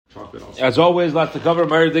As always, lots to cover.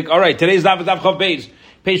 All right, today's Daf is Daf Chav Beis,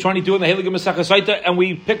 page 22 in the Heilige Masechah Sotah, and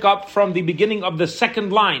we pick up from the beginning of the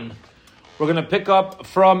second line. We're going to pick up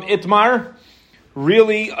from Itmar,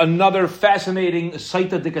 really another fascinating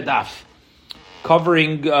Sotah Daf,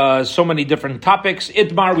 covering so many different topics.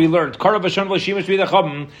 Itmar, we learned, if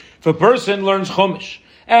a person learns Chumash,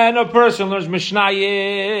 and a person learns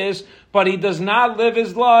Mishnayos, but he does not live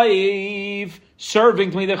his life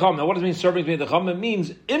serving Tmidei Chacham. Now, what does it mean, serving Tmidei Chacham? It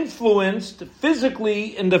means influenced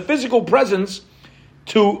physically, in the physical presence,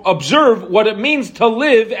 to observe what it means to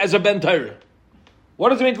live as a Ben Torah. What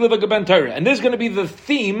does it mean to live like a Ben Torah? And this is going to be the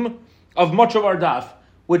theme of much of our daf,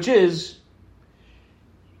 which is,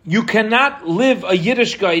 you cannot live a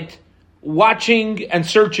Yiddishkeit watching and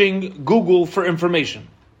searching Google for information.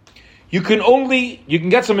 You can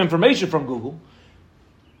get some information from Google.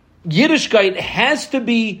 Yiddishkeit has to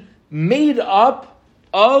be made up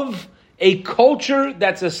of a culture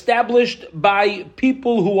that's established by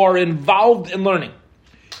people who are involved in learning.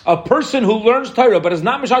 A person who learns Torah but is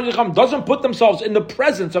not Mishal Yicham doesn't put themselves in the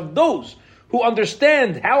presence of those who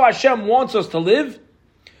understand how Hashem wants us to live.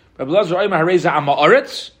 He's an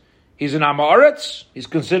Amaretz. He's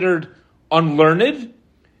considered unlearned,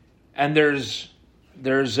 and there's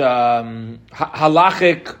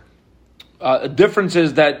halachic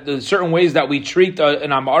differences that certain ways that we treat an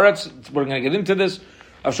Amaretz. We're going to get into this.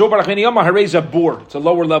 It's a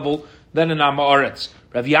lower level than an Amaretz.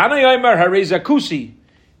 Rav Yana Yomer Hareza Kusi.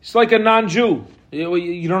 It's like a non-Jew.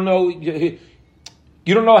 You don't know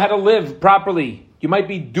how to live properly. You might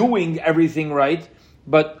be doing everything right,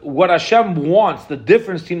 but what Hashem wants, the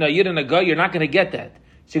difference between a Yid and a Guy, you're not going to get that.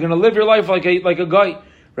 So you're going to live your life like a Guy.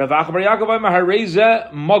 Rav Achabar Yaakov Yomer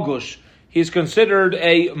Hareza Magush. He's considered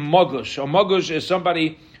a Magush. A Magush is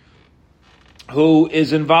somebody who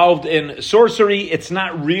is involved in sorcery. It's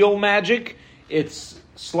not real magic. It's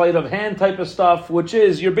sleight of hand type of stuff, which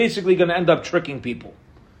is, you're basically going to end up tricking people.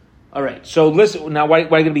 All right, so listen, now why are you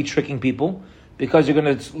going to be tricking people? Because you're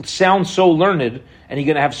going to sound so learned, and you're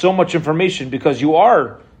going to have so much information because you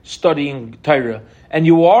are studying Torah, and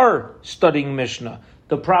you are studying Mishnah.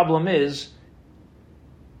 The problem is,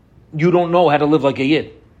 you don't know how to live like a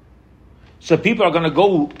Yid. So people are going to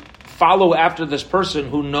go follow after this person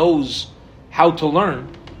who knows how to learn,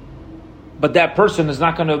 but that person is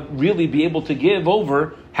not going to really be able to give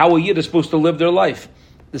over how a Yid is supposed to live their life.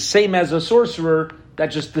 The same as a sorcerer that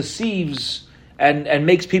just deceives and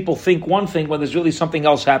makes people think one thing when there's really something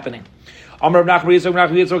else happening. Amar Rav Nachman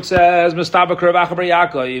Yitzchak says, "Mistabak Rav Achabar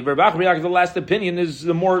Yaakov." Rav Achabar Yaakov, the last opinion, is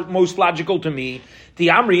the most logical to me. The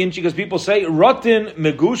Amriin, because people say, "Rotin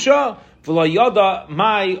megusha v'layada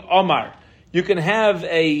mai omar." You can have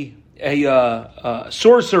a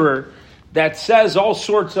sorcerer that says all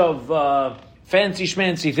sorts of fancy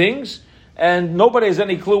schmancy things, and nobody has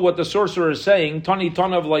any clue what the sorcerer is saying. Tani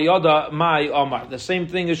tanav layada mai omar. The same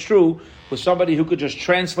thing is true with somebody who could just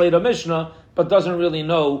translate a Mishnah but doesn't really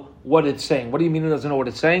know what it's saying. What do you mean it doesn't know what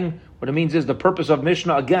it's saying? What it means is the purpose of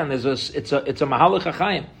Mishnah again is it's a mahalach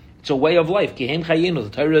hachayim. It's a way of life. Kihem chayinu.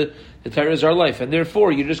 The Torah is our life, and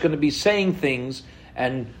therefore you're just going to be saying things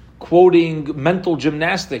and quoting mental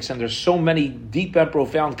gymnastics. And there's so many deep and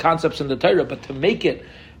profound concepts in the Torah, but to make it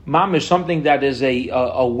mamish something that is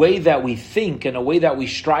a way that we think and a way that we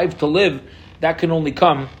strive to live, that can only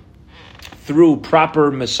come through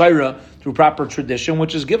proper Messiah, through proper tradition,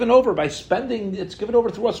 which is given over it's given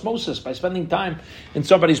over through osmosis, by spending time in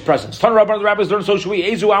somebody's presence. Ton Rabban, the rabbis learn, so should we.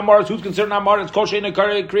 Ezu Amaretz, who's considered an Amaretz? Kol she'eino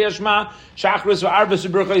karei Kriyas Shema, Shachris v'Arvis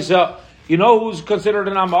v'Bruchos. You know who's considered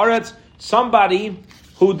an Amaretz? Somebody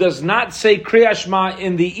who does not say Kriyas Shema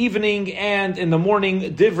in the evening and in the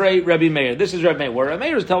morning, Divrei Rebbe Meir. This is Rebbe Meir. What Rebbe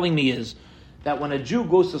Meir is telling me is that when a Jew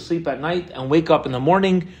goes to sleep at night and wake up in the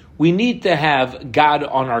morning, we need to have God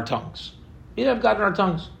on our tongues. We need to have God on our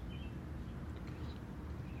tongues.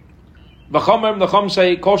 The Chum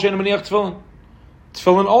say, Kol she'eino maniach tefillin.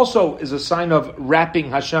 Tefillin also is a sign of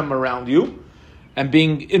wrapping Hashem around you and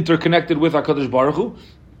being interconnected with HaKadosh Baruch Hu.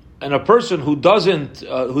 And a person who doesn't put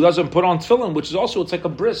on tefillin, which is also, it's like a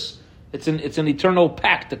bris. It's an eternal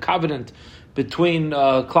pact, a covenant between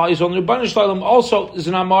Klal Yisrael and Rebbeinu Shalom, also is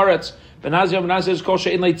an Amaretz. Ben says, Kol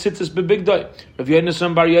she'ein lei tzitzis bebigdoi. Rav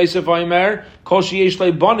Yonasan bar Yosef Omer, Kol she'yesh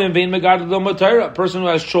lei banim ve'in megad lo matayra. A person who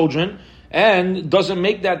has children and doesn't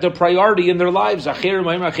make that the priority in their lives.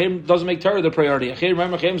 Doesn't make Torah the priority.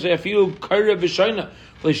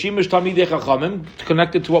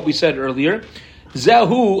 Connected to what we said earlier.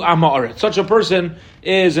 Zehu Amaretz. Such a person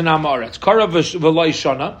is an Amaretz. Kara v'loi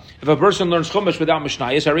shana. If a person learns Chumash without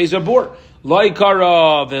Mishnayos, harei zabur. Loi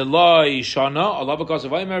kara v'loi shana. Allah v'kas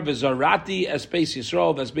of Aimer v'zarati es beis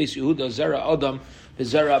Yisrael v'es beis Yehuda zera Adam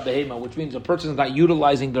Bizarra behema, which means a person is not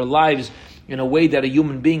utilizing their lives in a way that a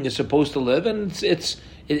human being is supposed to live, and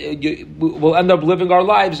we'll end up living our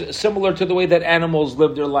lives similar to the way that animals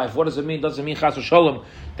live their life. What does it mean? Doesn't mean chas v'sholom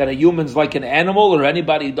that a human's like an animal, or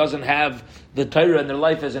anybody who doesn't have the Torah in their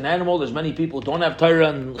life as an animal. There's many people who don't have Torah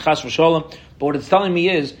and chas v'sholom. But what it's telling me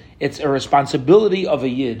is, it's a responsibility of a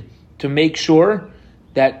yid to make sure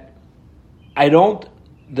that I don't,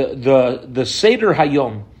 the Seder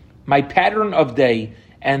Hayom, my pattern of day,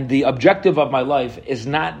 and the objective of my life is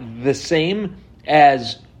not the same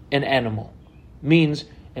as an animal. Means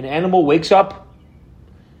an animal wakes up,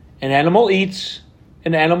 an animal eats,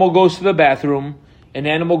 an animal goes to the bathroom, an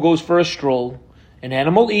animal goes for a stroll, an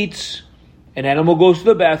animal eats, an animal goes to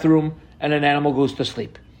the bathroom, and an animal goes to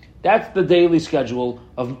sleep. That's the daily schedule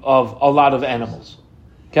of a lot of animals.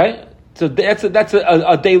 Okay? So that's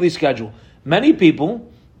a daily schedule. Many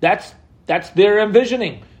people, that's their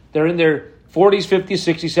envisioning. They're in their 40s, 50s,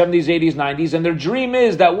 60s, 70s, 80s, 90s, and their dream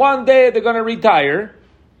is that one day they're going to retire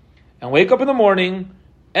and wake up in the morning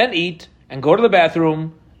and eat and go to the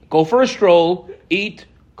bathroom, go for a stroll, eat,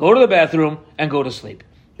 go to the bathroom, and go to sleep.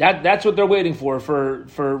 That's what they're waiting for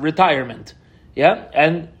retirement. Yeah,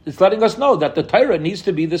 and it's letting us know that the Torah needs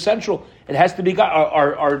to be the central. It has to be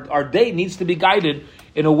our day needs to be guided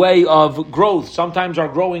in a way of growth. Sometimes our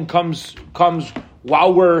growing comes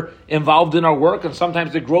while we're involved in our work, and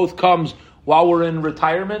sometimes the growth comes while we're in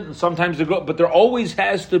retirement, and sometimes but there always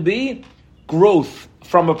has to be growth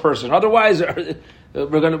from a person. Otherwise,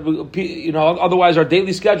 otherwise our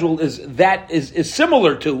daily schedule is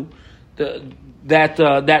similar to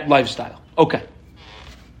that lifestyle. Okay.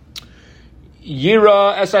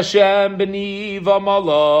 Yira es Hashem b'ni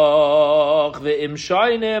v'malach v'im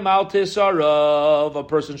shaynim al tisarav. A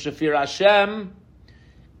person should fear Hashem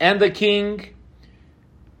and the king.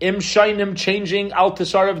 Im shaynim, changing, al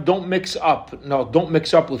tisarav, don't mix up. No, don't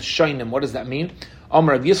mix up with shaynim. What does that mean?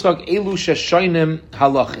 Amar Rav Yitzchak elu sheshaynim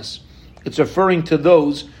halachis. It's referring to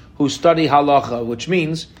those who study halacha, which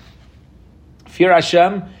means fear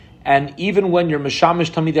Hashem, and even when you're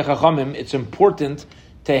mishamish tamidei chachamim, it's important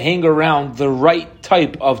to hang around the right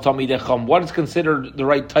type of Talmidei Chacham. What is considered the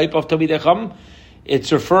right type of Talmidei Chacham?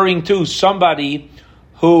 It's referring to somebody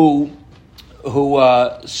who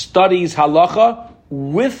studies halacha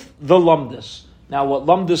with the lumdus. Now, what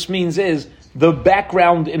lumdus means is the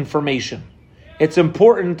background information. It's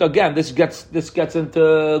important. Again, this gets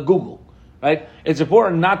into Google, right? It's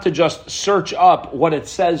important not to just search up what it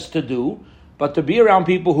says to do, but to be around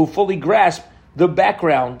people who fully grasp the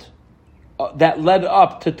background that led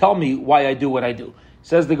up to tell me why I do what I do.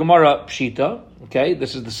 Says the Gemara Pshita. Okay,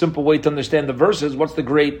 this is the simple way to understand the verses. What's the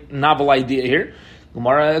great novel idea here?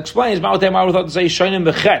 Gemara explains. Maybe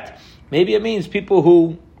it means people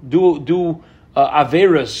who do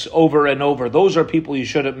averis over and over. Those are people you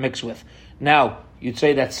shouldn't mix with. Now you'd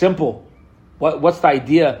say that's simple. What's the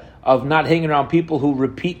idea of not hanging around people who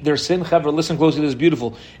repeat their sin? Chaver, listen closely. This is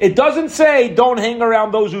beautiful. It doesn't say don't hang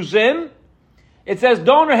around those who sin. It says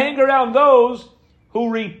don't hang around those who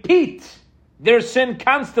repeat their sin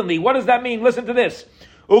constantly. What does that mean? Listen to this.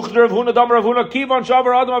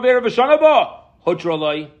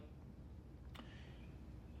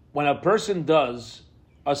 When a person does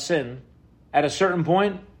a sin, at a certain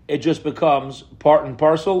point, it just becomes part and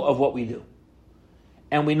parcel of what we do.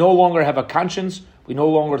 And we no longer have a conscience. We no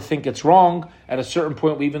longer think it's wrong. At a certain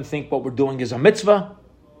point, we even think what we're doing is a mitzvah.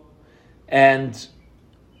 And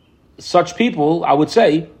such people, I would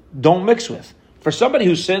say, don't mix with. For somebody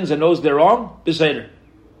who sins and knows they're wrong, Seder.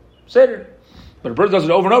 But a person does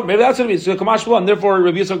it over and over, maybe that's going to be it's a Kamash Shmuel, and therefore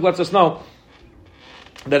Rabbi Yitzchak lets us know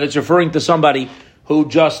that it's referring to somebody who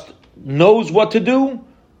just knows what to do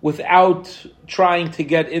without trying to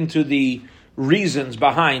get into the reasons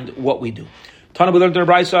behind what we do. Tana, we learned in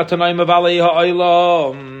the Brayso, Tanaim Avalei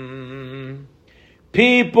Ha'olam.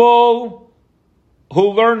 People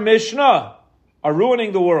who learn Mishnah are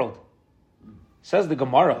ruining the world. Says the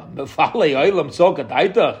Gemara,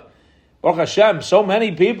 Baruch Hashem, so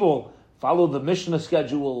many people follow the Mishnah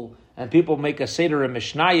schedule, and people make a Seder and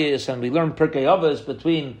Mishnayos, and we learn Pirkei Avos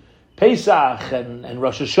between Pesach and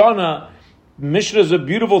Rosh Hashanah. Mishnah is a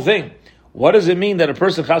beautiful thing. What does it mean that a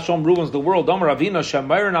person Chashom ruins the world?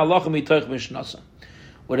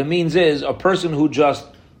 What it means is a person who just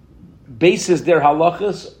bases their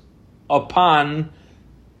halachas upon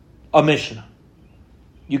a Mishnah.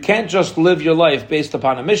 You can't just live your life based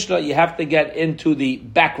upon a Mishnah. You have to get into the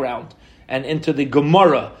background and into the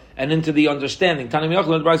Gemara and into the understanding.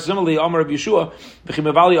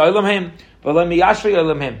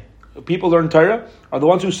 People learn Torah are the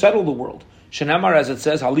ones who settle the world. Shenamar, as it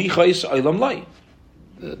says, Halichais Olam Lai.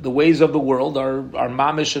 the ways of the world are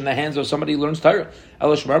mamish in the hands of somebody who learns Torah.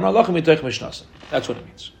 That's what it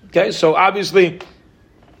means. Okay, so obviously,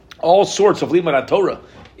 all sorts of limud Torah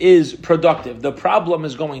is productive. The problem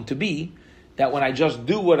is going to be that when I just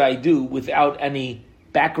do what I do without any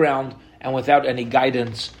background and without any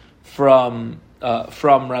guidance from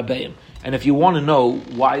Rabbeim. And if you want to know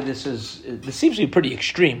why this seems to be pretty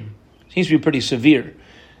extreme, seems to be pretty severe.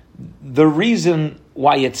 The reason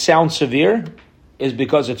why it sounds severe is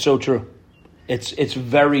because it's so true. It's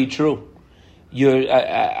very true. You're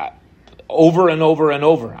over and over and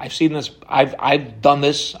over. I've seen this. I've done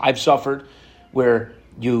this. I've suffered where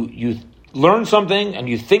you learn something and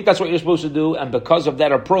you think that's what you're supposed to do, and because of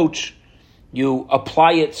that approach, you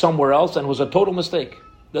apply it somewhere else, and it was a total mistake.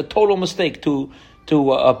 The total mistake to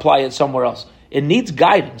apply it somewhere else. It needs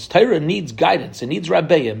guidance. Torah needs guidance. It needs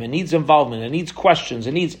rabbeim. It needs involvement. It needs questions.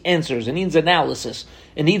 It needs answers. It needs analysis.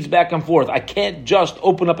 It needs back and forth. I can't just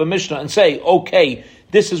open up a Mishnah and say, okay,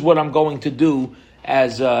 this is what I'm going to do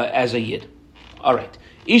as a yid. All right.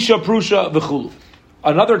 Isha prusha v'chulu.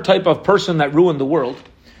 Another type of person that ruined the world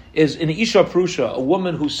is an Isha prusha, a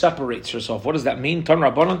woman who separates herself. What does that mean? Tan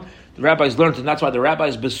Rabbanan, the rabbis learned, and that's why the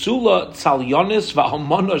rabbis besula tzalyonis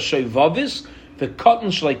v'hamana shevavis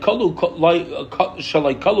v'katan shleikalu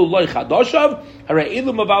loy chadashav harei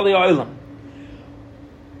ilu mavali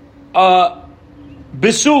oilam.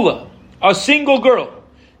 Besula, a single girl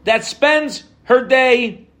that spends her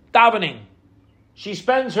day davening. She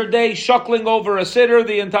spends her day shuckling over a siddur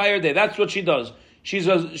the entire day. That's what she does. She's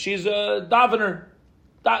a davener.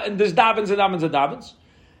 There's davens and davens and davens.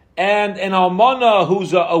 And an almana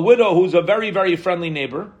who's a widow who's a very, very friendly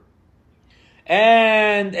neighbor.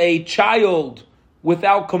 And a child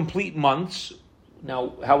without complete months.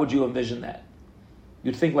 Now, how would you envision that?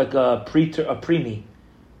 You'd think like a preemie,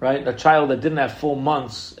 right? A child that didn't have full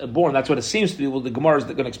months born. That's what it seems to be. Well, the Gemara is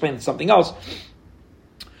going to explain something else.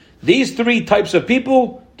 These three types of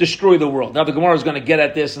people destroy the world. Now the Gemara is going to get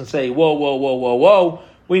at this and say, whoa.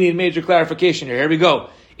 We need major clarification here. Here we go.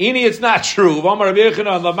 Ini, it's not true.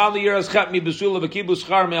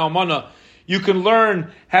 You can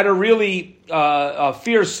learn how to really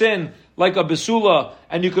fear sin like a besula,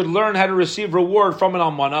 and you could learn how to receive reward from an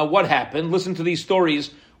almana. What happened? Listen to these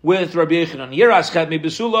stories with Rabbi Yechanan. Yiras chet mi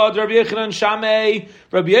besula, Rabbi Yechanan shamei.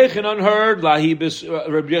 Rabbi Yechanan heard, Rabbi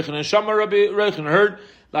Yechanan shama, Rabbi Yechanan heard,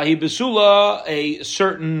 Lahi besula, a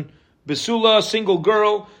certain besula, single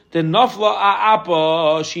girl, the nafla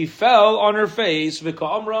a'apa, she fell on her face,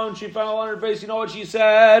 v'ka amran, she fell on her face, you know what she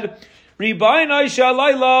said? Ribainai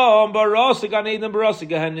shalayla, barasa gan eden, barasa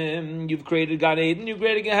gehenim, you've created gan eden, you've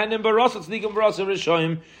created gehenim, barasa tzdikim, barasa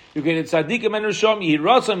rishoim, you created tzadikim and rishom,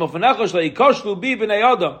 yihiratzim, ofenechash, la'ikashlu, bi b'nei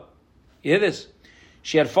adam. You hear this?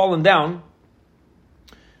 She had fallen down,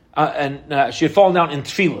 and she had fallen down in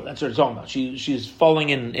tefillah. That's what it's talking about. She's falling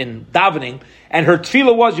in davening, and her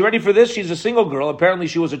tefillah was, you ready for this? She's a single girl. Apparently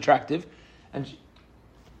she was attractive. And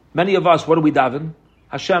many of us, what do we daven?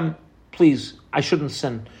 Hashem, please, I shouldn't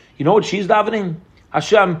sin. You know what she's davening?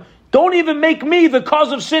 Hashem, don't even make me the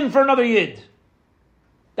cause of sin for another yid.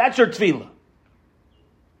 That's her tefillah.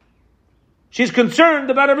 She's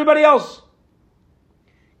concerned about everybody else.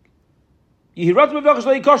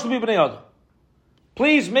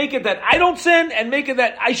 Please make it that I don't sin, and make it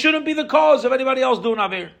that I shouldn't be the cause of anybody else doing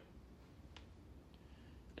Avir.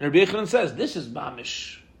 And Rabbi Yechanan says, this is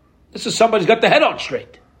mamish. This is somebody's got the head on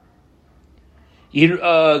straight.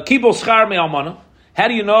 Kibul schar me almana. How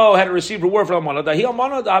do you know how to receive reward from almana? Dahi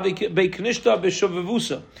almana davi beiknishta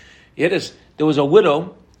b'shuvavusa. There was a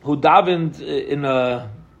widow who davened in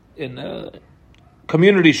a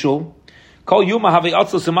community shul. Kol Yuma Havi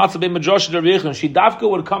Atzlas Matzah Be Majosh Rabbi Yechanan. She davka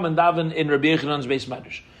would come and daven in Rabbi Yechanan's base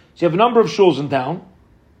medrash. So you have a number of shuls in town,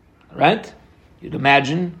 right? You'd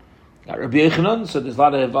imagine got Rabbi Yechanan, so there's a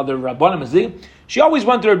lot of other rabbanim as there. She always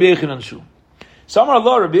went to Rabbi Yechanan's shul. Samar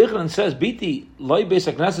Allah, Rabbi Yechanan says, "Biti loy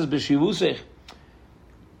beis hakneses b'shivusech."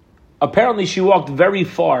 Apparently, she walked very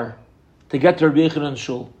far to get to Rabbi Yechanan's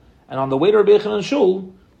shul, and on the way to Rabbi Yechanan's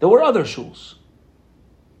shul, there were other shuls.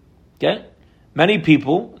 Okay,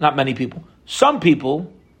 some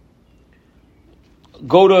people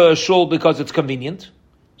go to a shul because it's convenient,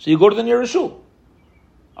 so you go to the nearest shul.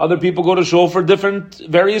 Other people go to shul for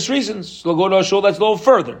various reasons. So they'll go to a shul that's a little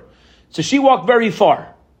further. So she walked very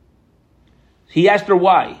far. He asked her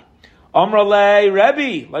why. Amrale,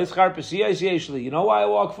 Rebbe, you know why I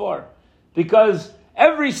walk far? Because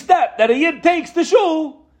every step that a yid takes to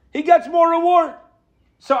shul, he gets more reward.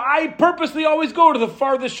 So I purposely always go to the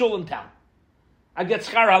farthest shul in town. I get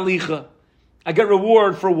schar halicha. I get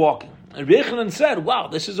reward for walking. And Rabbi Yechanan said, wow,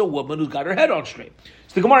 this is a woman who's got her head on straight.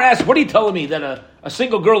 So the Gemara asks, what are you telling me, that a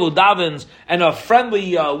single girl who davens and a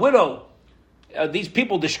friendly widow, these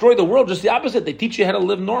people destroy the world? Just the opposite. They teach you how to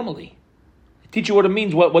live normally. They teach you what it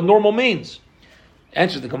means, what normal means.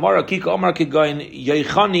 Answers the Gemara, Kika Omar Kigain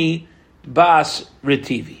Yeichani Bas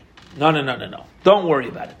Retivi. No. Don't worry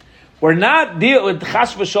about it. We're not dealing with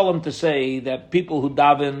Chas v'Shalom to say that people who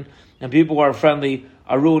daven and people who are friendly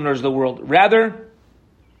are ruiners of the world. Rather,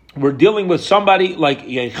 we're dealing with somebody like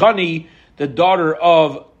Yechani, the daughter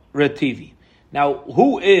of Retivi. Now,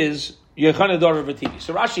 who is Yechani, the daughter of Retivi?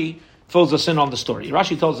 So Rashi fills us in on the story.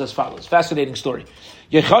 Rashi tells us as follows. Fascinating story.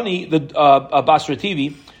 Yechani, the Bas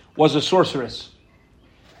Retivi, was a sorceress.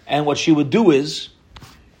 And what she would do is,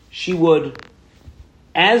 she would,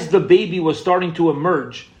 as the baby was starting to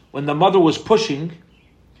emerge, when the mother was pushing,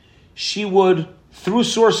 she would, through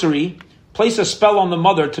sorcery, place a spell on the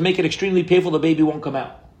mother to make it extremely painful, the baby won't come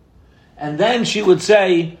out. And then she would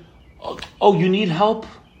say, oh, you need help?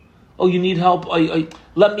 Oh, you need help?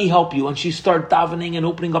 Let me help you. And she'd start davening and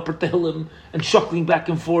opening up her tehillim and shuckling back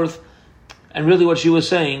and forth. And really what she was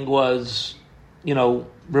saying was,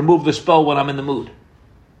 remove the spell when I'm in the mood.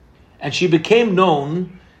 And she became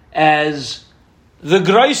known as the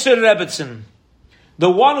Greiser Rebbetzin, the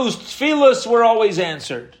one whose tefillas were always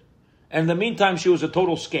answered. And in the meantime, she was a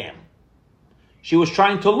total scam. She was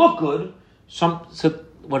trying to look good.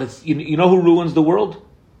 You know who ruins the world?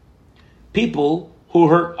 People who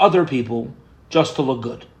hurt other people just to look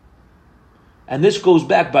good. And this goes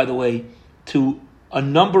back, by the way, to a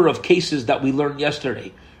number of cases that we learned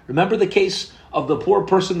yesterday. Remember the case of the poor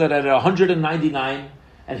person that had 199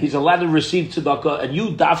 and he's allowed to receive tzedakah, and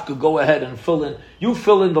you, Dafka, go ahead and fill in. You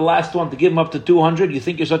fill in the last one to give him up to 200. You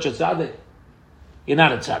think you're such a tzaddik? You're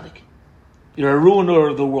not a tzaddik. You're a ruiner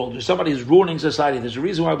of the world. You're somebody who's ruining society. There's a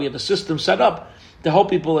reason why we have a system set up to help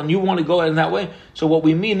people, and you want to go in that way. So what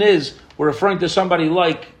we mean is, we're referring to somebody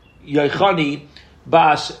like Yechani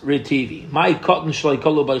Bas Retivi. My cotton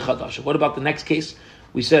shleikolu by chadash. What about the next case?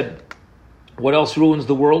 We said, what else ruins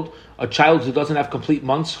the world? A child who doesn't have complete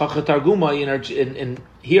months. Hachatarguma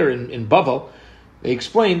here in Bavel, they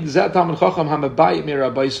explained Zat Talmud Chacham Hamabayit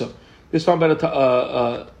Mirabaisa. This talking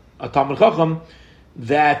about a Talmud Chacham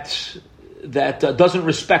that doesn't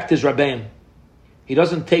respect his Rabbeim. He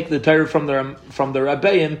doesn't take the Torah from the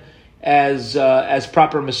Rabbeim as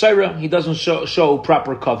proper Messiah. He doesn't show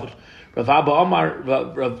proper kavod. Rav Abba Omar,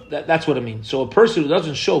 that's what it means. So a person who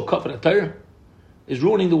doesn't show kavod at Torah is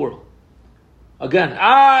ruining the world. Again,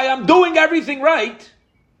 I am doing everything right.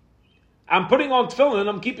 I'm putting on tefillin,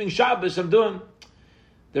 I'm keeping Shabbos,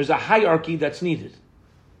 there's a hierarchy that's needed.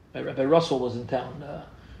 Rabbi Russell was in town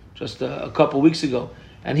just a couple weeks ago,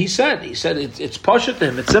 and he said it's pasha to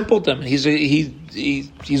him, it's simple to him.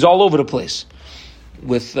 He's all over the place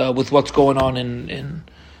with what's going on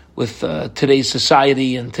with today's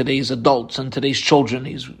society and today's adults and today's children.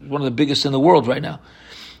 He's one of the biggest in the world right now.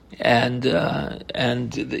 And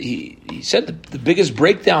he said the biggest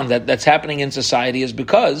breakdown that's happening in society is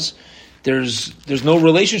because there's no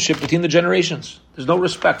relationship between the generations. There's no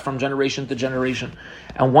respect from generation to generation.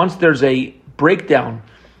 And once there's a breakdown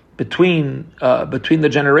between the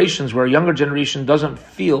generations, where a younger generation doesn't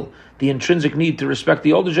feel the intrinsic need to respect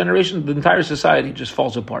the older generation, the entire society just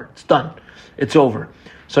falls apart. It's done. It's over.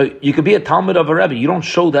 So you could be a Talmud of a Rebbe. You don't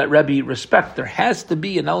show that Rebbe respect. There has to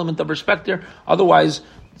be an element of respect there. Otherwise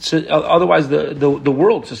the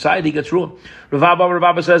world, society gets ruined. Rav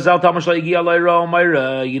Abba says,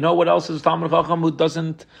 you know what else is Talmud Chacham who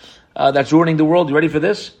doesn't, that's ruining the world? You ready for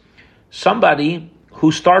this? Somebody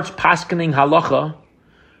who starts paskening halacha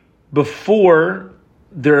before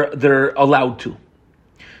they're allowed to.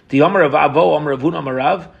 The Amar of Avo, Amar of Hun, Amar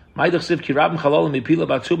Rav, Ma'idach Siv Kirab Chalal Mepila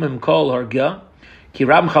Batsumim Kol Harga.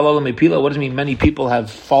 Kirab Chalal Mepila. What does it mean? Many people have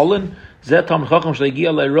fallen. Zet Talmud Chacham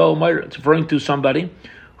Shleigia Leiro. It's referring to somebody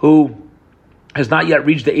who has not yet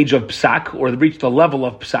reached the age of psak or reached the level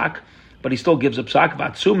of psak, but he still gives a psak.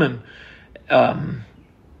 Batsumim.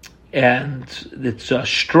 And it's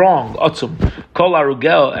strong, atzum. Kol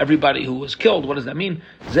arugel, everybody who was killed. What does that mean?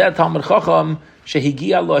 Zeh Talmud Chacham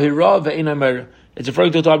shehigia lohira ve'eino mer. It's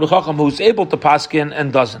referring to a Talmud Chacham who's able to paskin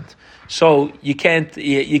and doesn't. So you can't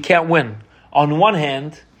win. On one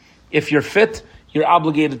hand, if you're fit, you're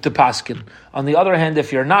obligated to paskin. On the other hand,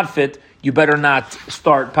 if you're not fit, you better not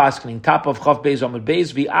start paskining. Top of Chav Beis Amud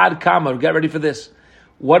Beis Vi'ad Kamar. Get ready for this.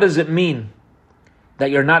 What does it mean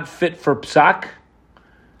that you're not fit for psak?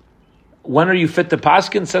 When are you fit to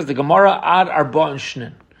paskin? Says the Gemara, ad arba'in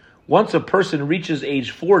shnin. Once a person reaches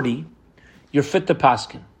age 40, you're fit to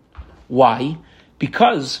paskin. Why?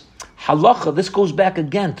 Because halacha, this goes back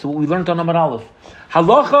again to what we learned on Amar Aleph.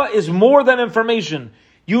 Halacha is more than information.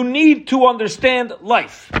 You need to understand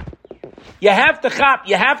life. You have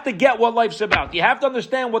to get what life's about. You have to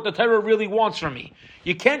understand what the Torah really wants from me.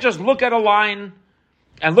 You can't just look at a line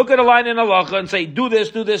in halacha and say, do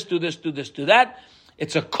this, do this, do this, do this, do that.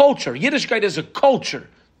 It's a culture. Yiddishkeit is a culture.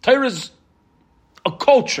 Torah is a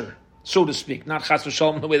culture, so to speak. Not chas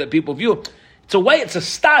v'shalom the way that people view it. It's a way, it's a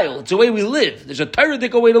style, it's a way we live. There's a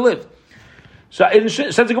Torah-dik way to live. So it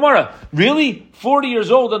says the Gemara, really? 40 years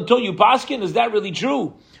old until you paskin? Is that really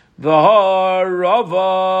true? Rava,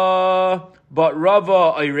 but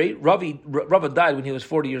Rava died when he was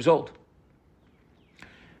 40 years old.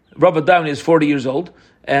 Rava died when he was 40 years old,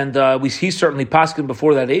 and he's certainly paskin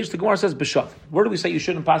before that age. The Gemara says b'shav. Where do we say you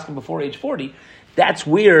shouldn't paskin before age 40? That's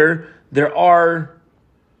where there are.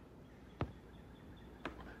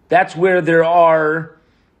 That's where there's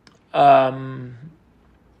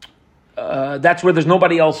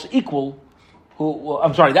nobody else equal.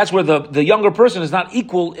 That's where the younger person is not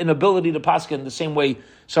equal in ability to paskin the same way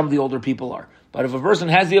some of the older people are. But if a person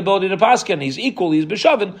has the ability to paskin, he's equal, he's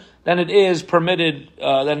b'shavin, then it is permitted. To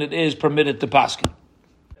paskin.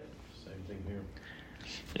 Same thing here.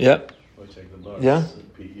 Yep. I take the bus. Yeah.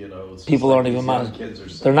 People aren't even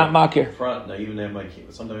makir. They're not makir. Front, and I even have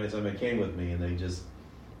sometimes I have my cane with me, and they just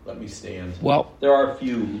let me stand. Well, there are a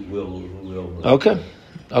few who will. Okay.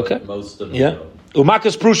 Most of them. Yeah.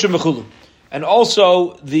 Umakas prushim v'chulu. And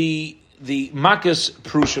also the makas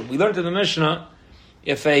prushim. We learned in the Mishnah,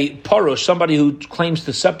 if a parush, somebody who claims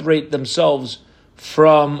to separate themselves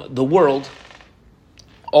from the world,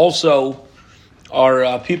 also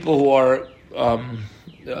are people who are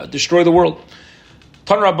destroy the world.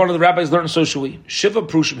 Tan Rabban, the rabbis learned, so should we. Shiva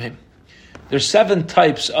prushim him. There's 7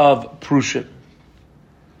 types of prushim.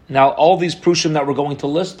 Now, all these prushim that we're going to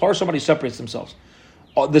list, parush, somebody separates themselves.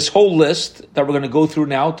 This whole list that we're going to go through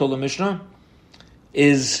now, till the Mishnah,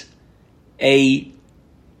 is a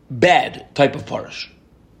bad type of parush.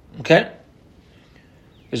 Okay?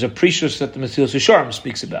 There's a precious that the Mesilas Yesharim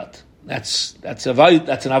speaks about. That's an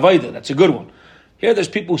avodah. That's a good one. Here, there's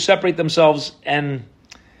people who separate themselves and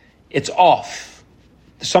it's off.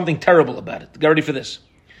 There's something terrible about it. Get ready for this.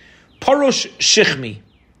 Parush shichmi.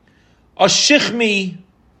 A shichmi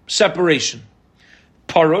separation.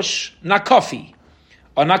 Parush nakafi.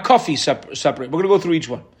 A nakafi separate. We're going to go through each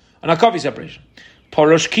one. A nakafi separation.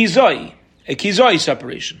 Parush kizai. A kizai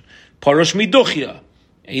separation. Parush miduchya.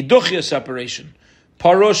 A duchya separation.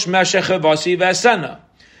 Parush meshechevasi v'asena.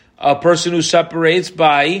 A person who separates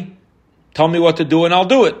by, tell me what to do and I'll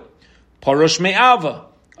do it. Parush me'ava.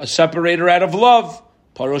 A separator out of love.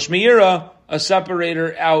 Parush me'ira. A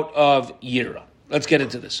separator out of yira. Let's get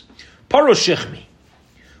into this. Parush shichmi.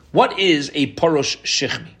 What is a parush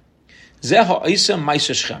shichmi?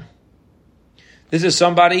 This is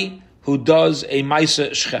somebody who does a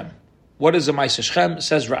maisa shchem. What is a maisa shchem?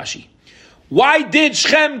 Says Rashi. Why did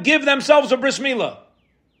Shchem give themselves a bris milah?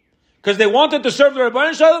 Because they wanted to serve the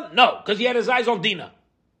Rebbeinu Shalom? No, because he had his eyes on Dina.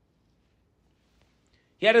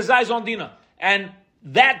 And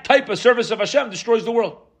that type of service of Hashem destroys the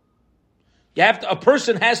world. A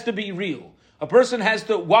person has to be real. A person has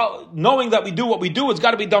to, knowing that we do what we do, it's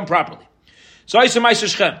got to be done properly. So I say maisa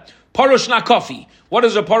shchem. Parush nakafi. What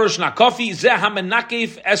is a parush nakafi? Zeh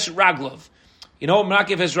hamenakif es raglov. You know what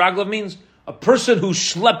menakif es raglov means? A person who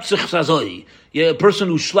schleps sich sazoi. A person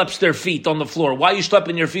who schleps their feet on the floor. Why are you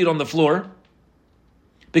schlepping your feet on the floor?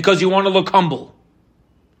 Because you want to look humble.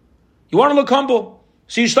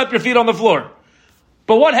 So you schlep your feet on the floor.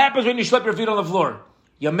 But what happens when you schlep your feet on the floor?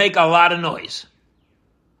 You make a lot of noise.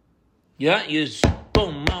 Yeah? You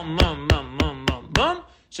boom, mum, mum, mum, mum, mum, mum.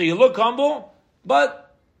 So you look humble,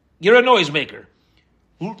 but you're a noisemaker.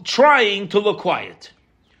 Trying to look quiet.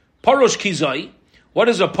 Parush kizai. What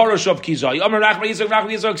is a parush of kizai? Amar Rachman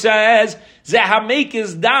Yitzchak says, Zehamek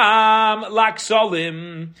is dam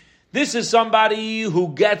laksalim. This is somebody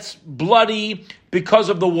who gets bloody because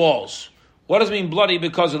of the walls. What does it mean bloody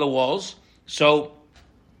because of the walls? So,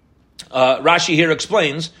 Rashi here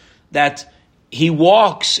explains that he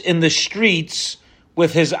walks in the streets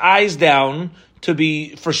with his eyes down to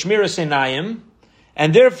be for shmiras einayim,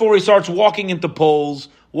 and therefore he starts walking into poles,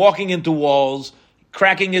 walking into walls,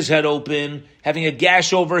 cracking his head open, having a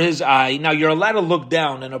gash over his eye. Now you're allowed to look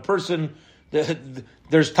down, and a person,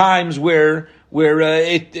 there's times where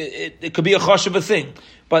it could be a chosh of a thing,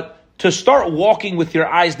 but to start walking with your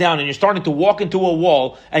eyes down and you're starting to walk into a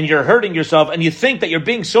wall and you're hurting yourself and you think that you're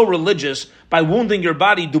being so religious by wounding your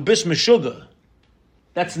body, dubis meshuga.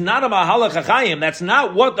 That's not a mahalach hachayim. That's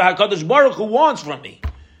not what the HaKadosh Baruch Hu wants from me.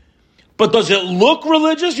 But does it look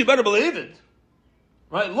religious? You better believe it.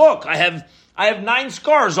 Right? Look, I have 9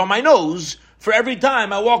 scars on my nose for every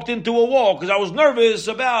time I walked into a wall because I was nervous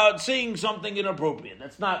about seeing something inappropriate.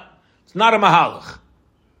 It's not a mahalach.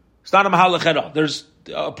 It's not a mahalach at all.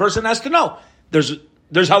 A person has to know. There's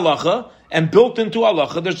halacha, and built into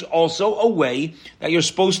halacha, there's also a way that you're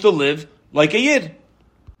supposed to live like a yid.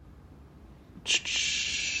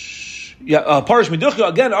 Parish miduchya,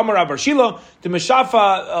 again, Amar Abar Shila, the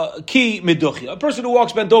Meshafa ki miduchya. A person who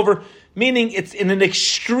walks bent over, meaning it's in an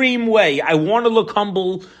extreme way. I want to look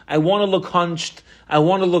humble, I want to look hunched, I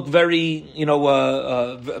want to look very,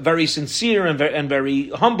 very sincere and very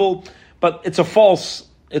humble, but it's a false,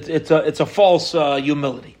 it's a false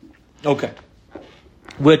humility. Okay.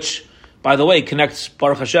 Which, by the way, connects,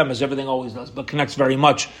 Baruch Hashem, as everything always does, but connects very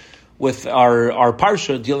much with our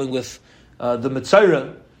Parsha, dealing with the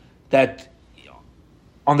Mitzayra, that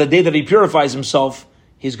on the day that he purifies himself,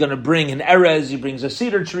 he's going to bring an erez, he brings a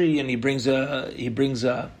cedar tree, and he brings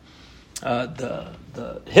the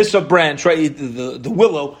hyssop branch, right, the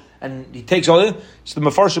willow, and he takes all in. So the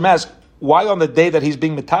Mefarshim ask, why on the day that he's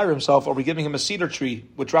being Mitayr himself, are we giving him a cedar tree,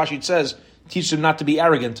 which Rashi says, teaches him not to be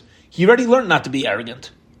arrogant? He already learned not to be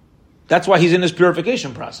arrogant. That's why he's in his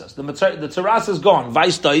purification process. The tzaras is gone.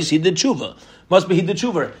 Vaistais, he did tshuva. Must be he did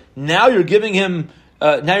tshuva. Now you're giving him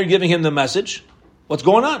the message. What's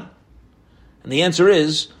going on? And the answer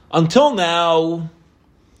is, until now,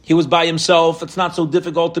 he was by himself. It's not so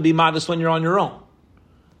difficult to be modest when you're on your own.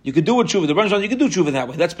 You could do a tshuva. The Rebbe says you could do tshuva that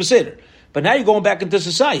way. That's beseder. But now you're going back into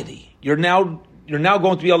society. You're now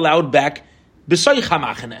going to be allowed back b'sayich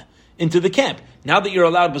hamachane, into the camp. Now that you're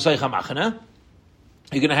allowed b'sayich hamachane,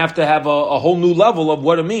 you're going to have a whole new level of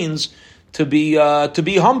what it means to be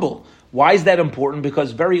humble. Why is that important?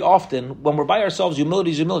 Because very often, when we're by ourselves,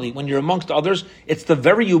 humility is humility. When you're amongst others, it's the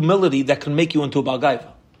very humility that can make you into a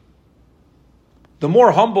balgaiva. The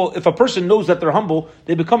more humble, if a person knows that they're humble,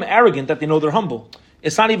 they become arrogant that they know they're humble.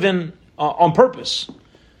 It's not even on purpose.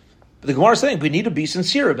 But the Gemara is saying we need to be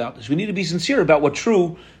sincere about this. We need to be sincere about what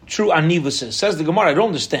true anivus is. Says the Gemara, I don't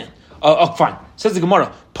understand. Fine. Says the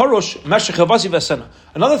Gemara, Parosh Meshech Havasi Vesena.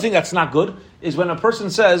 Another thing that's not good is when a person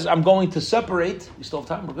says, I'm going to separate. You still have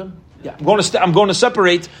time? We're good? Yeah. I'm going to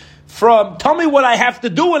separate from, tell me what I have to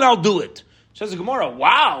do and I'll do it. Says the Gemara,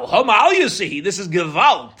 wow, Hamal you see, this is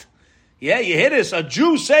Gewalt. Yeah, you hear this. A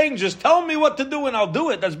Jew saying, just tell me what to do and I'll do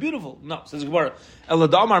it. That's beautiful. No, says the Gemara,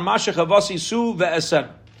 Eladamar Meshech Havasi Su Ve'esen.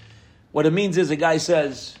 What it means is a guy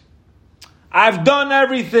says, I've done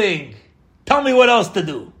everything. Tell me what else to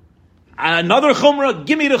do. Another chumrah,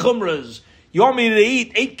 give me the chumras. You want me to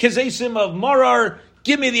eat 8 kezesim of marar?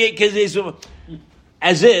 Give me the 8 kezesim.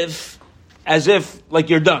 As if like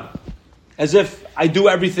you're done. As if I do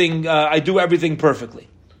everything perfectly.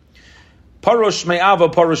 Parosh me'ava,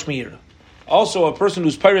 parosh me'ira. Also, a person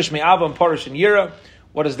who's parish me'ava and parish in yira.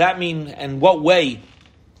 What does that mean? And what way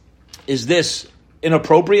is this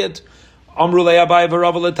inappropriate? Amru le Abai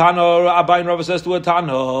v'Rava l'Tano. Abai and Rava says to a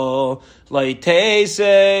Tano, Lai teise,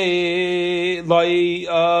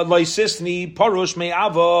 lai sisni, parush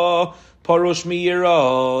me'ava, parush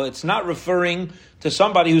me'ira. It's not referring to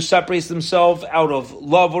somebody who separates themselves out of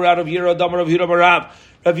love or out of yira. Damar Rav Yehuda bar Rav.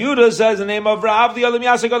 Rav Yehuda says the name of Rav, the Alim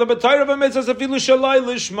Yasek, the B'tayr of a mitzvah, afilu shalai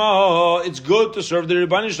lishma. It's good to serve the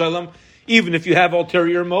Rebbeinu Shalom, even if you have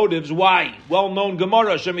ulterior motives. Why? Well-known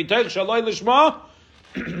Gemara, Shemitech shalai lishma.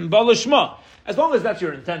 As long as that's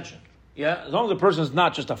your intention, yeah. As long as the person is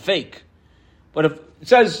not just a fake, but if it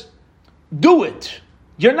says, "Do it,"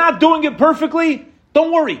 you're not doing it perfectly.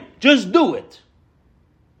 Don't worry, just do it.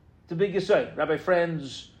 It's a big yisay. Rabbi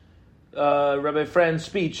Friend's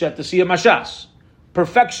speech at the Siyam Mashas.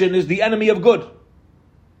 Perfection is the enemy of good.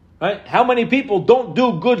 Right? How many people don't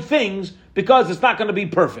do good things because it's not going to be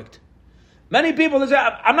perfect? Many people say,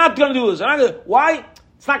 "I'm not going to do this." Why?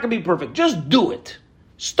 It's not going to be perfect. Just do it.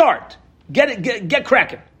 Start. Get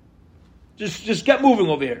cracking. Just get moving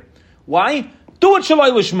over here. Why? Do it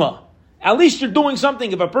shalai lishma. At least you're doing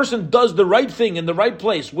something. If a person does the right thing in the right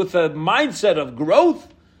place with a mindset of growth,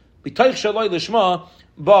 b'taych shalai lishma,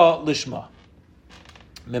 ba lishma.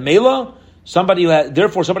 Memela, somebody who has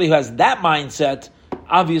that mindset,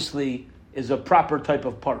 obviously is a proper type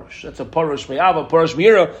of parush. That's a parush me'ava, parush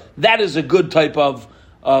me'ira. That is a good type of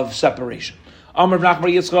separation. Amar Rav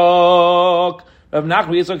Nachman Yitzchak. Rav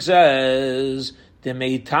Nachman Yitzchak says, "De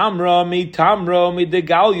mitamra,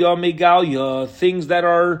 midegalya. Things that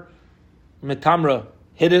are mitamra,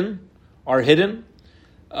 hidden, are hidden,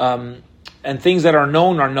 and things that are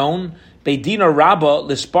known. Beidina Rabba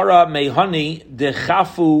lispara mehani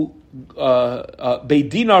dechafu.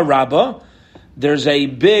 Beidina Rabba. There's a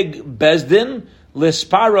big bezdin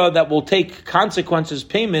lispara that will take consequences,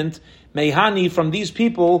 payment mehani from these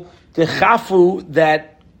people dechafu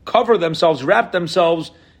that cover themselves, wrap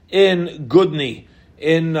themselves in gudni.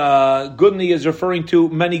 Gudni is referring to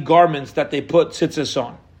many garments that they put tzitzis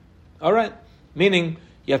on. All right, meaning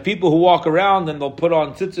you have people who walk around and they'll put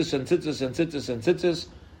on tzitzis and tzitzis and tzitzis and tzitzis,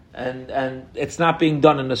 and it's not being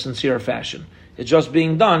done in a sincere fashion. It's just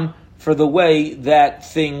being done for the way that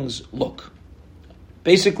things look.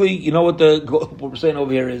 Basically, you know what we're saying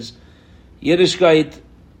over here is Yiddishkeit.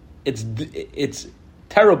 It's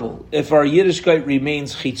terrible if our Yiddishkeit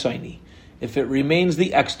remains chitzoni, if it remains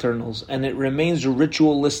the externals and it remains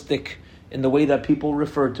ritualistic in the way that people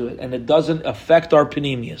refer to it, and it doesn't affect our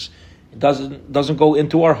panemias. It doesn't go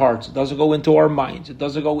into our hearts. It doesn't go into our minds. It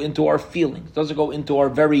doesn't go into our feelings. It doesn't go into our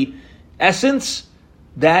very essence.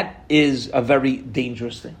 That is a very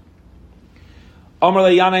dangerous thing. Amar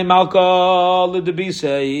Yanai Malka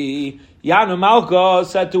l'debisei. Yanu Malka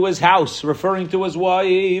said to his house, referring to his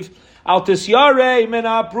wife, Al tisyare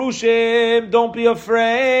mina prushim. Don't be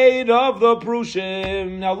afraid of the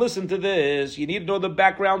prushim. Now listen to this. You need to know the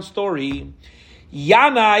background story.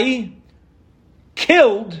 Yanai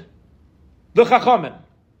killed the Chachamim.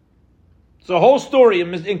 It's a whole story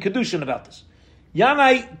in Kedushin about this.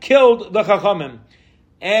 Yanai killed the Chachamim.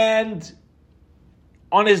 And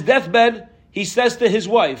on his deathbed, he says to his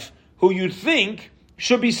wife, who you'd think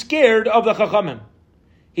should be scared of the Chachamim.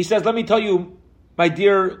 He says, let me tell you, my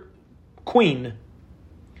dear queen,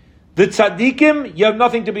 the tzaddikim, you have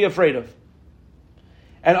nothing to be afraid of.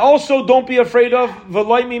 And also don't be afraid of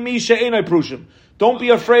v'loi mimi she'enai prushim. Don't be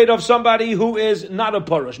afraid of somebody who is not a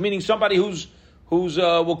parush, meaning somebody who's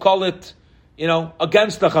we'll call it,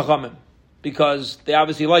 against the Chachamim, because they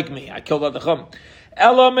obviously like me. I killed the Chachamim.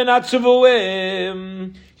 Ela min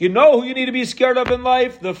atzuvuim. You know who you need to be scared of in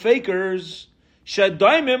life? The fakers.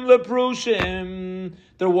 Shedaimim leprushim.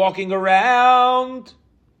 They're walking around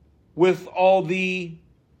with all the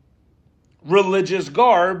religious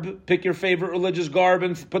garb. Pick your favorite religious garb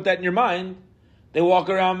and put that in your mind. They walk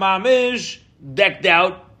around mamish, decked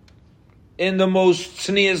out in the most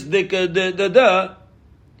tznius dika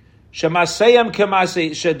Shemasayim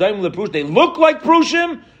kemasei shedaim leprush. They look like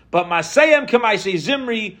prushim, but masayim kemasei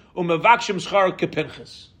zimri umevakshim schar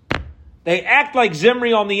kepinchas. They act like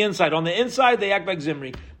Zimri on the inside. On the inside, they act like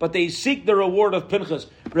Zimri, but they seek the reward of Pinchas.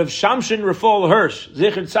 Rav Shamshin Rafal Hirsch,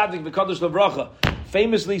 Zichar Tzadik V'Kadosh Lavracha,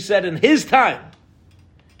 famously said in his time,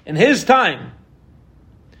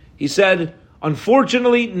 he said,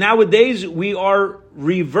 unfortunately, nowadays, we are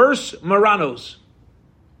reverse Maranos.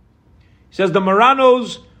 He says the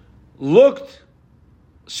Maranos looked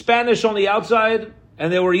Spanish on the outside,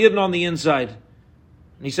 and they were Yidden on the inside. And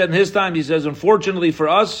he said in his time, he says, unfortunately for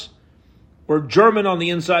us, we're German on the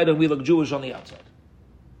inside and we look Jewish on the outside.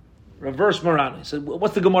 Reverse Marana. He said,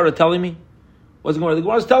 what's the Gemara telling me? What's the Gemara? The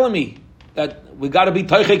Gemara is telling me that we got to be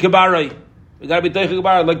Teichei Kibarai. We got to be Teichei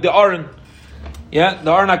Kibarai, like the Aron. Yeah,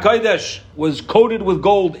 the Aron HaKodesh was coated with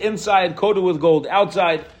gold inside, coated with gold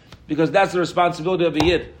outside, because that's the responsibility of a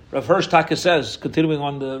Yid. Rav Hirsch Taka says, continuing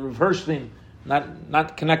on the Rav Hirsch theme,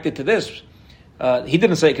 not connected to this. He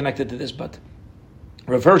didn't say connected to this, but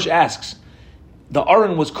Rav Hirsch asks, the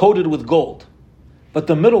Aron was coated with gold, but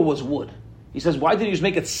the middle was wood. He says, why did you just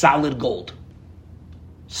make it solid gold?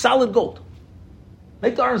 Solid gold.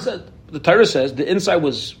 Like the Aron said, the Torah says the inside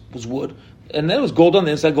was wood, and then it was gold on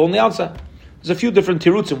the inside, gold on the outside. There's a few different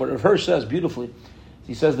tirutzim where Rav Hirsch says beautifully.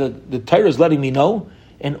 He says that the Torah is letting me know,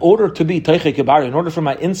 in order to be Teichei Kibari, in order for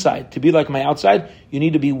my inside to be like my outside, you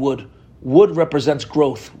need to be wood. Wood represents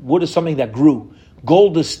growth. Wood is something that grew.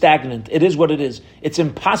 Gold is stagnant. It is what it is. It's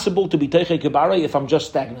impossible to be Teichei Kibari if I'm just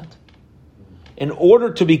stagnant. In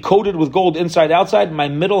order to be coated with gold inside outside, my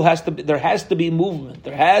middle there has to be movement.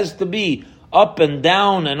 There has to be up and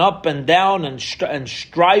down and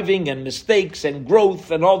striving and mistakes and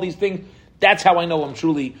growth and all these things. That's how I know I'm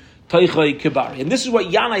truly Teichei Kibari. And this is what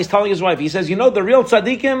Yana is telling his wife. He says, the real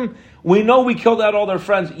tzaddikim, we know we killed out all their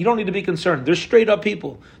friends. You don't need to be concerned. They're straight up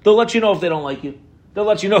people. They'll let you know if they don't like you. They'll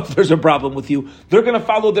let you know if there's a problem with you. They're going to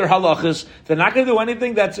follow their halachas. They're not going to do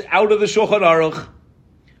anything that's out of the Shulchan Aruch. What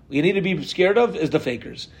you need to be scared of is the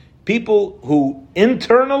fakers. People who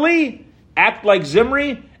internally act like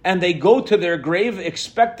Zimri and they go to their grave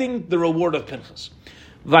expecting the reward of Pinchas.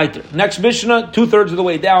 Weiter. Next Mishnah, 2/3 of the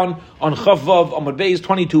way down on Chavav Amud Beis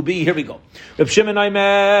 22b. Here we go. Reb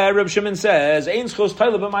Shimon says, "Ein schos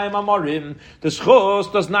teile b'mayim amarim." The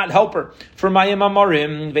schos does not help her for mayim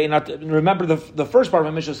amarim. Remember, the first part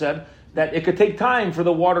of my Mishnah said that it could take time for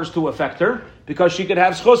the waters to affect her because she could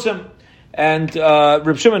have schosim. And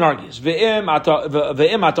Reb Shimon argues, and if you're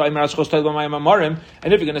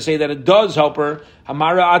going to say that it does help her, it's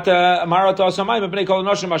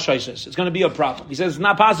going to be a problem. He says it's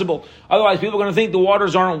not possible. Otherwise, people are going to think the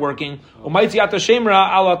waters aren't working. On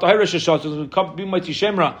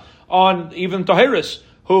even tahiris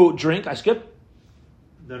who drink. I skipped.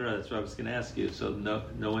 No, that's what I was going to ask you. So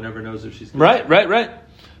no one ever knows if she's right.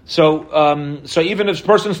 So even if this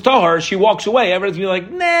person's tahar, she walks away. Everyone's be like,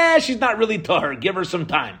 nah, she's not really tahar. Give her some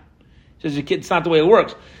time. Says the kid, it's not the way it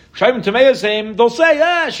works. Shayim Tamei same. They'll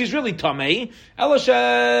say, she's really tamei.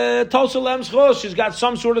 She's got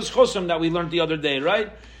some sort of schusim that we learned the other day,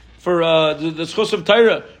 right? For the schus of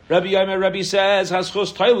Torah, Rabbi says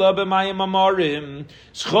haschus Torah b'mayim amarim.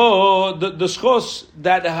 The schus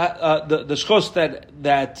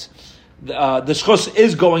the schus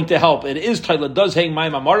is going to help. It is Torah does hang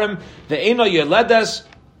mayim amarim. Ve'ena yeledes.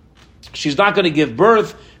 She's not going to give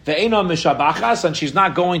birth. Ve'ena mishabachas, and she's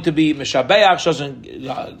not going to be mishabeach. She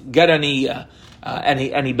doesn't get any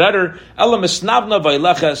better. Ela misnavna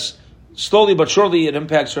vayleches. Slowly but surely it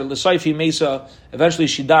impacts her. L'saifi mesa. Eventually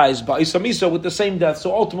she dies. Ba'isa misa with the same death.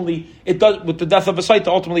 So ultimately it does with the death of a saita.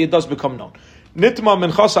 Ultimately it does become known. Nitma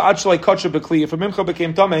minchasa achlei kacha bekli. If a mincha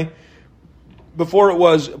became tamei before it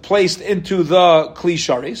was placed into the kli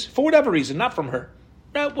sharis for whatever reason, not from her,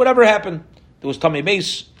 whatever happened, there was tamei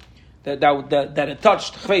mace that it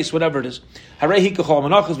touched face, whatever it is. Harehi kachol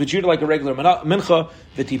menachas, we treat it like a regular mincha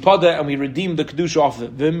v'tipada, and we redeem the kedusha off of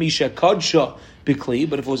it. V'misha kadsha bikli,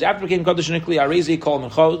 but if it was after it became kaddish in a kli, arezi kol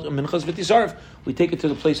minchas v'tisarv, we take it to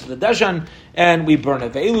the place of the deshan and we burn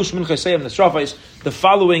it. Ve'elush minchas sayim nesrafais. The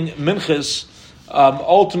following minchas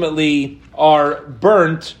ultimately are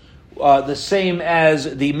burnt the same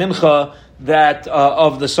as the mincha that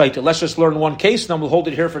of the saita. Let's just learn one case, then we'll hold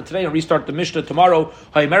it here for today and restart the Mishnah tomorrow.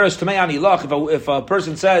 If a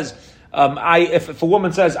person says, if a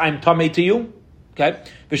woman says, I'm tamei to you, okay,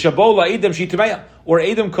 or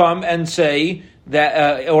Edom come and say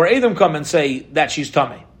that she's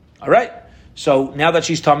tamei. All right. So now that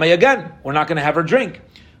she's tamei again, we're not going to have her drink.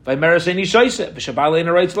 Her husband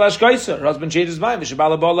changes his mind.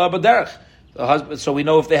 The husband, so we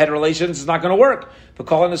know if they had relations, it's not going to work. For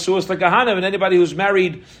calling the suas like kahanim, and anybody who's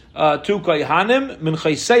married to kahanim,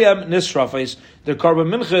 minchayseyam nisrafes, the carbon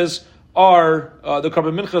minchas are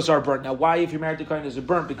burnt. Now, why, if you're married to kahanim, is it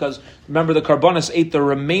burnt? Because remember, the karbonis ate the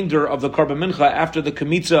remainder of the carbon mincha after the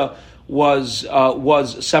kamitza was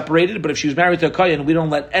separated. But if she was married to a kahan, we don't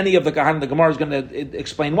let any of the kahanim. The Gemara is going to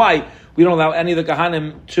explain why we don't allow any of the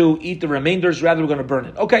kahanim to eat the remainders. Rather, we're going to burn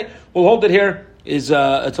it. Okay, we'll hold it here. It's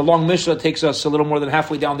a long Mishnah. It takes us a little more than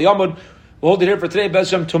halfway down the Amud. We'll hold it here for today.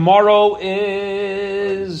 Bezhem. Tomorrow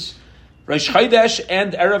is Rosh Chodesh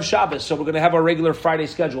and Erev Shabbos, so we're going to have our regular Friday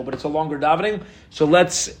schedule, but it's a longer davening. So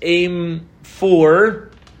let's aim for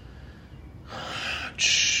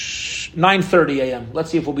 9:30 a.m. Let's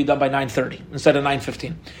see if we'll be done by 9:30 instead of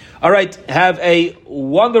 9:15. All right. Have a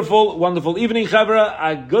wonderful, wonderful evening, Chavra.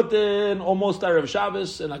 A good almost Erev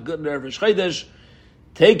Shabbos and a good Erev Rosh Chodesh.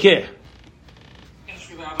 Take care.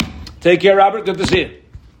 Take care, Robert. Good to see you.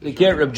 Take care, Reb.